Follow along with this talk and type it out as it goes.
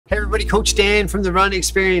Hey everybody, Coach Dan from the Run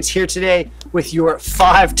Experience here today with your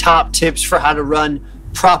 5 top tips for how to run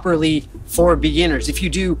properly for beginners. If you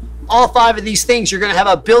do all 5 of these things, you're going to have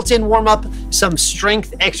a built-in warm-up, some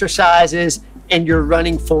strength exercises, and your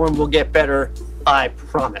running form will get better, I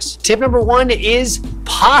promise. Tip number 1 is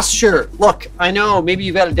posture. Look, I know maybe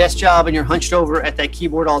you've got a desk job and you're hunched over at that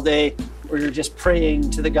keyboard all day, or you're just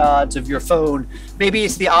praying to the gods of your phone. Maybe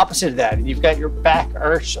it's the opposite of that, and you've got your back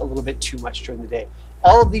arched a little bit too much during the day.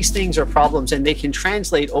 All of these things are problems and they can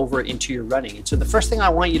translate over into your running. And so the first thing I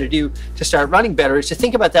want you to do to start running better is to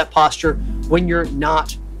think about that posture when you're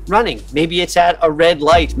not running. Maybe it's at a red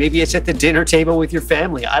light. Maybe it's at the dinner table with your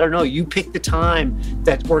family. I don't know. You pick the time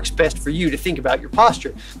that works best for you to think about your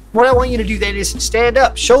posture. What I want you to do then is stand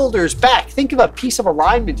up, shoulders back. Think of a piece of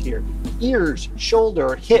alignment here. Ears,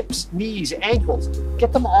 shoulder, hips, knees, ankles.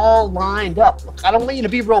 Get them all lined up. Look, I don't want you to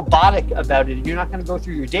be robotic about it. You're not going to go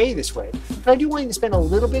through your day this way. But I do want you to spend a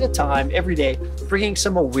little bit of time every day bringing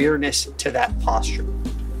some awareness to that posture.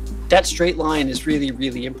 That straight line is really,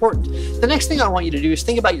 really important. The next thing I want you to do is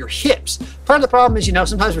think about your hips. Part of the problem is,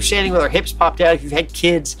 sometimes we're standing with our hips popped out. If you've had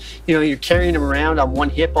kids, you're carrying them around on one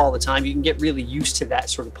hip all the time. You can get really used to that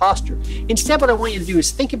sort of posture. Instead, what I want you to do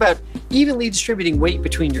is think about evenly distributing weight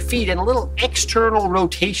between your feet, and a little external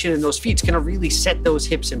rotation in those feet is going to really set those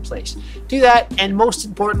hips in place. Do that, and most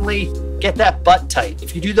importantly, get that butt tight.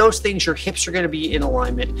 If you do those things, your hips are going to be in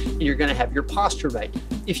alignment and you're going to have your posture right.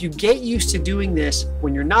 If you get used to doing this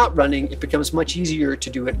when you're not running, it becomes much easier to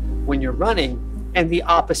do it when you're running, and the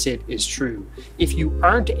opposite is true. If you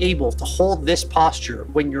aren't able to hold this posture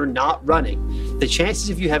when you're not running, the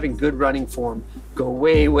chances of you having good running form go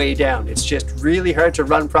way, way down. It's just really hard to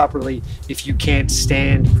run properly if you can't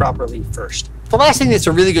stand properly first. The last thing that's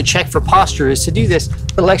a really good check for posture is to do this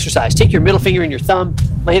little exercise. Take your middle finger and your thumb,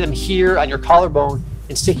 lay them here on your collarbone,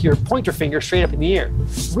 and stick your pointer finger straight up in the air.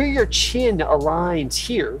 Where your chin aligns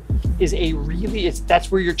here is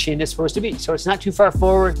that's where your chin is supposed to be. So it's not too far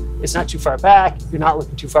forward, it's not too far back, you're not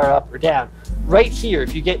looking too far up or down. Right here,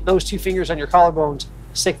 if you get those 2 fingers on your collarbones,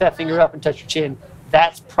 stick that finger up and touch your chin.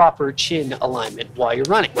 That's proper chin alignment while you're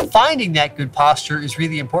running. Finding that good posture is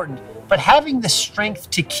really important, but having the strength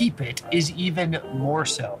to keep it is even more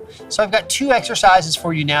so. So I've got 2 exercises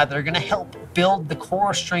for you now that are going to help build the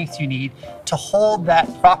core strength you need to hold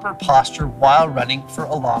that proper posture while running for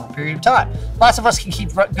a long period of time. Lots of us can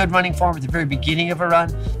keep good running form at the very beginning of a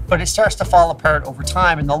run, but it starts to fall apart over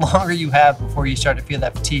time, and the longer you have before you start to feel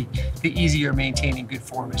that fatigue, the easier maintaining good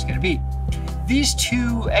form is going to be. These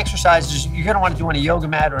 2 exercises you're going to want to do on a yoga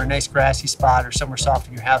mat or a nice grassy spot or somewhere soft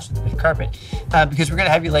in your house with a bit of carpet, because we're going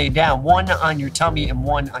to have you lay down, one on your tummy and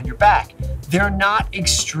one on your back. They're not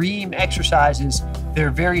extreme exercises.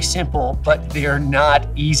 They're very simple, but they're not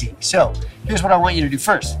easy. So here's what I want you to do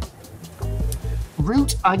first.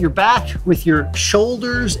 Root on your back with your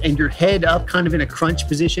shoulders and your head up kind of in a crunch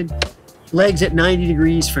position. Legs at 90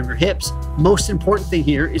 degrees from your hips. Most important thing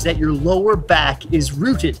here is that your lower back is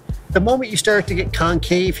rooted. The moment you start to get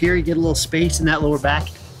concave here, you get a little space in that lower back,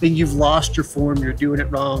 then you've lost your form, you're doing it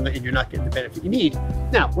wrong, and you're not getting the benefit you need.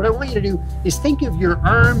 Now, what I want you to do is think of your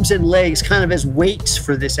arms and legs kind of as weights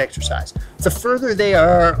for this exercise. The further they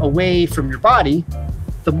are away from your body,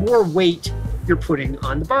 the more weight you're putting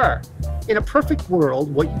on the bar. In a perfect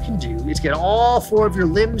world, what you can do is get all 4 of your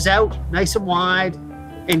limbs out nice and wide,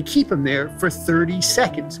 and keep them there for 30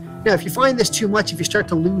 seconds. Now, if you find this too much, if you start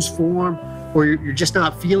to lose form, or you're just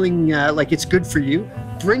not feeling like it's good for you,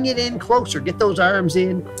 bring it in closer. Get those arms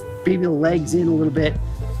in, maybe the legs in a little bit.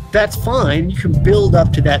 That's fine. You can build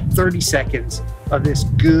up to that 30 seconds of this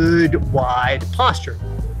good wide posture.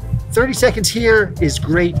 30 seconds here is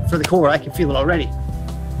great for the core. I can feel it already.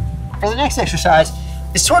 For the next exercise,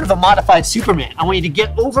 it's sort of a modified Superman. I want you to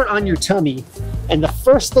get over on your tummy, and the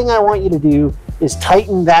first thing I want you to do is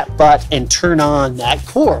tighten that butt and turn on that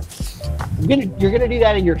core. You're gonna do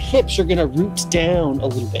that, and your hips are gonna root down a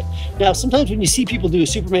little bit. Now, sometimes when you see people do a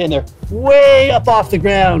Superman, they're way up off the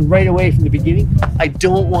ground right away from the beginning. I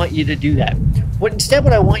don't want you to do that. Instead,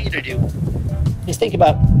 what I want you to do is think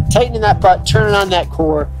about tightening that butt, turning on that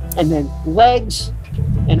core, and then legs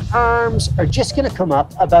and arms are just gonna come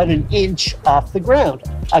up about 1 inch off the ground.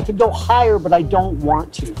 I could go higher, but I don't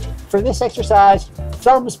want to. For this exercise,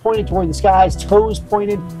 thumbs pointed toward the skies, toes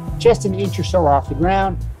pointed just 1 inch or so off the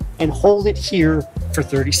ground, and hold it here for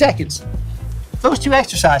 30 seconds. Those 2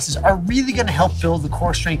 exercises are really going to help build the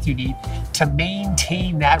core strength you need to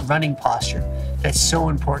maintain that running posture. that's so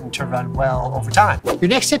important to run well over time. Your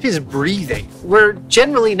next tip is breathing. We're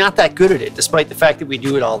generally not that good at it, despite the fact that we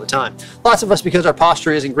do it all the time. Lots of us, because our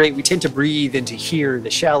posture isn't great, we tend to breathe into here, the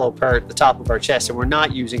shallow part, the top of our chest, and we're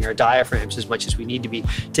not using our diaphragms as much as we need to be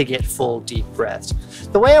to get full deep breaths.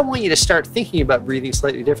 The way I want you to start thinking about breathing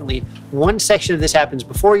slightly differently, one section of this happens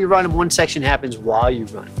before you run and one section happens while you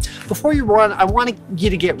run. Before you run, I want you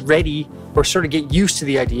to get ready or sort of get used to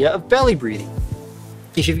the idea of belly breathing.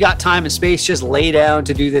 If you've got time and space, just lay down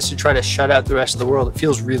to do this to try to shut out the rest of the world. It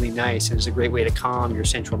feels really nice and it's a great way to calm your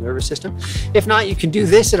central nervous system. If not, you can do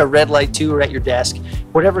this at a red light too, or at your desk,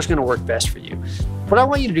 whatever's going to work best for you. What I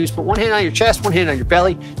want you to do is put one hand on your chest, one hand on your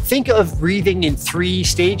belly. Think of breathing in 3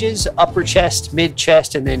 stages: upper chest, mid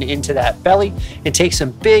chest, and then into that belly. And take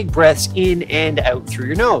some big breaths in and out through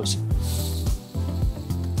your nose.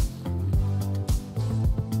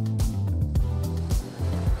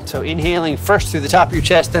 So inhaling first through the top of your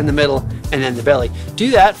chest, then the middle, and then the belly.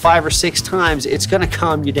 Do that 5 or 6 times. It's going to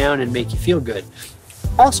calm you down and make you feel good.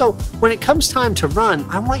 Also, when it comes time to run,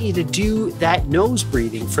 I want you to do that nose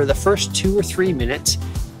breathing for the first 2 or 3 minutes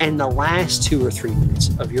and the last 2 or 3 minutes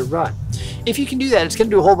of your run. If you can do that, it's going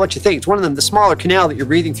to do a whole bunch of things. One of them, the smaller canal that you're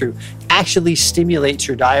breathing through, actually stimulates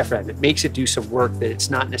your diaphragm. It makes it do some work that it's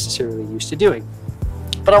not necessarily used to doing.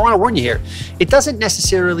 But I want to warn you here, it doesn't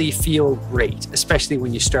necessarily feel great, especially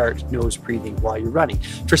when you start nose breathing while you're running.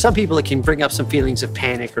 For some people, it can bring up some feelings of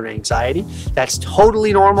panic or anxiety. That's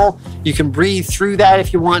totally normal. You can breathe through that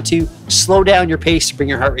if you want to. Slow down your pace to bring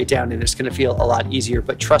your heart rate down, and it's going to feel a lot easier.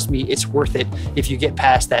 But trust me, it's worth it if you get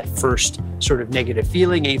past that first sort of negative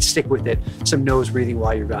feeling and stick with it. Some nose breathing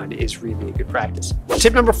while you run is really a good practice.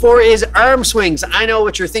 Tip number 4 is arm swings. I know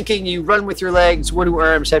what you're thinking. You run with your legs. What do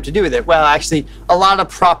arms have to do with it? Well, actually, a lot of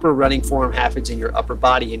proper running form happens in your upper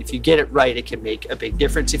body, and if you get it right, it can make a big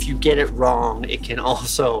difference. If you get it wrong, it can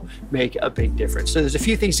also make a big difference. So there's a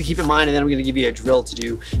few things to keep in mind, and then I'm going to give you a drill to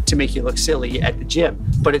do to make you look silly at the gym,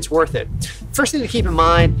 but it's worth it. First thing to keep in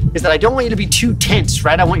mind is that I don't want you to be too tense,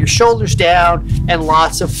 right? I want your shoulders down and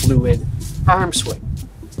lots of fluid arm swing.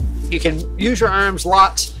 You can use your arms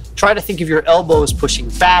lots. Try to think of your elbows pushing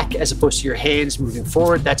back as opposed to your hands moving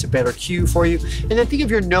forward. That's a better cue for you. And then think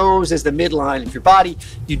of your nose as the midline of your body.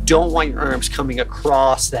 You don't want your arms coming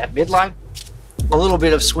across that midline. A little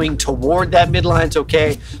bit of swing toward that midline is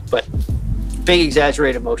okay, but big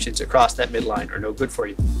exaggerated motions across that midline are no good for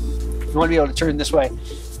you. You want to be able to turn this way.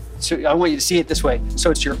 So I want you to see it this way.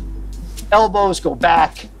 So it's your elbows go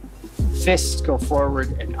back, fists go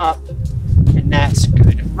forward and up, and that's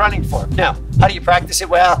good running form. Now, how do you practice it?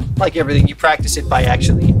 Well, like everything, you practice it by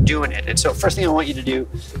actually doing it. And so first thing I want you to do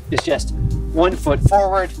is just 1 foot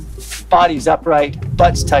forward, body's upright,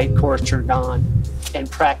 butt's tight, core turned on, and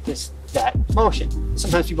practice that motion.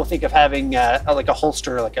 Sometimes people think of having like a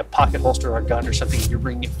holster, like a pocket holster or a gun or something, and you're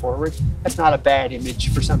bringing it forward. That's not a bad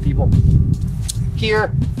image for some people.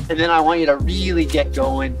 Here, and then I want you to really get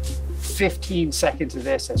going. 15 seconds of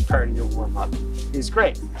this as part of your warm-up is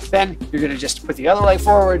great. Then you're going to just put the other leg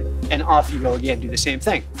forward and off you go again. Do the same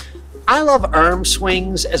thing. I love arm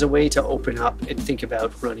swings as a way to open up and think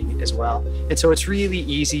about running as well. And so it's really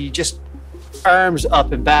easy, just arms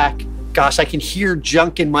up and back. Gosh, I can hear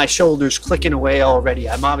junk in my shoulders clicking away already.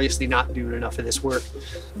 I'm obviously not doing enough of this work.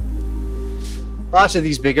 Lots of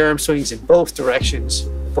these big arm swings in both directions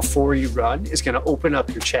before you run is going to open up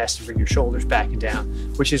your chest and bring your shoulders back and down,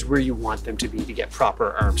 which is where you want them to be to get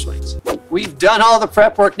proper arm swings. We've done all the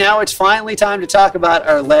prep work. Now it's finally time to talk about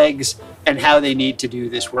our legs and how they need to do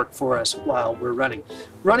this work for us while we're running.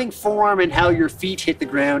 Running form and how your feet hit the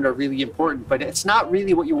ground are really important, but it's not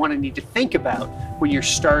really what you want to need to think about when you're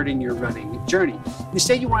starting your running journey.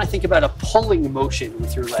 Instead, you want to think about a pulling motion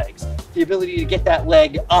with your legs. The ability to get that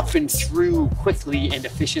leg up and through quickly and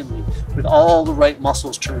efficiently with all the right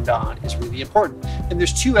muscles turned on is really important. And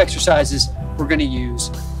there's 2 exercises we're going to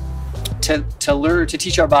use to learn to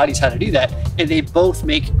teach our bodies how to do that, and they both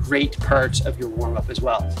make great parts of your warm-up as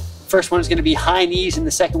well. First one is going to be high knees, and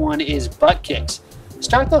the second one is butt kicks.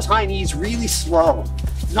 Start those high knees really slow.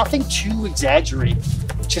 Nothing too exaggerated.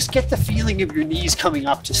 Just get the feeling of your knees coming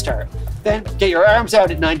up to start. Then get your arms out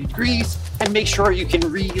at 90 degrees and make sure you can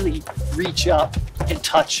really reach up and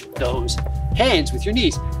touch those hands with your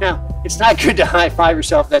knees. Now, it's not good to high five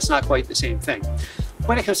yourself. That's not quite the same thing.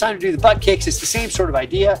 When it comes time to do the butt kicks, it's the same sort of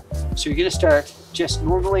idea. So you're going to start just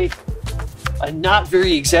normally a not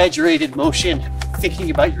very exaggerated motion, thinking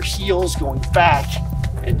about your heels going back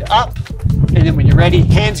and up. And then when you're ready,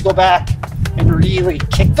 hands go back and really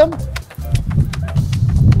kick them.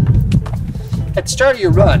 At the start of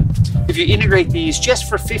your run, if you integrate these just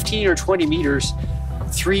for 15 or 20 meters,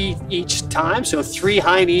 3 each time, so 3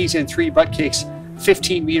 high knees and 3 butt kicks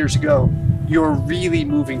 15 meters ago, you're really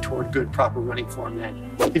moving toward good proper running form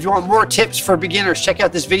then. If you want more tips for beginners, check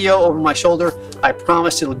out this video over my shoulder. I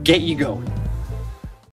promise it'll get you going.